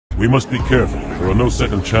We must be careful. There are no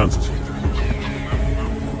second chances here.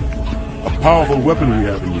 A powerful weapon we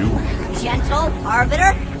have in you. Gentle,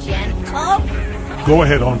 Arbiter? Gentle? Go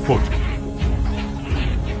ahead on foot.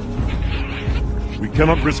 We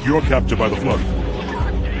cannot risk your capture by the flood.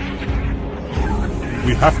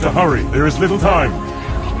 We have to hurry. There is little time.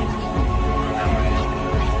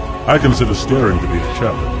 I consider staring to be a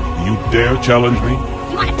challenge. Do you dare challenge me?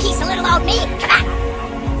 You want a piece of little old me? Come on!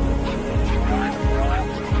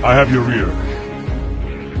 I have your rear.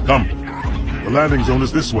 Come. The landing zone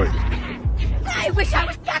is this way. I wish I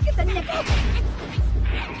was back at the nickel!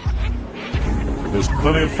 There's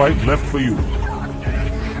plenty of fight left for you.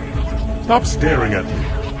 Stop staring at me.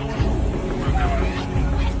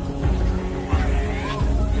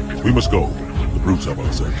 We must go. The brutes have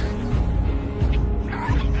our scent.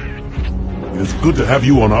 It is good to have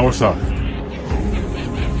you on our side.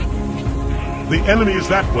 The enemy is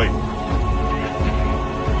that way.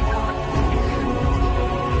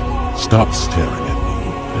 Stop staring at me.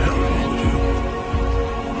 The hell are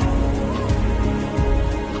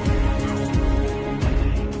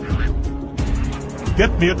you?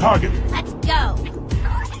 Get me a target. Let's go.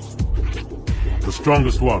 The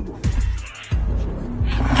strongest one.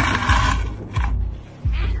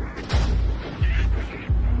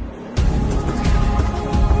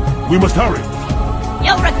 We must hurry.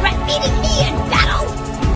 You'll regret meeting me in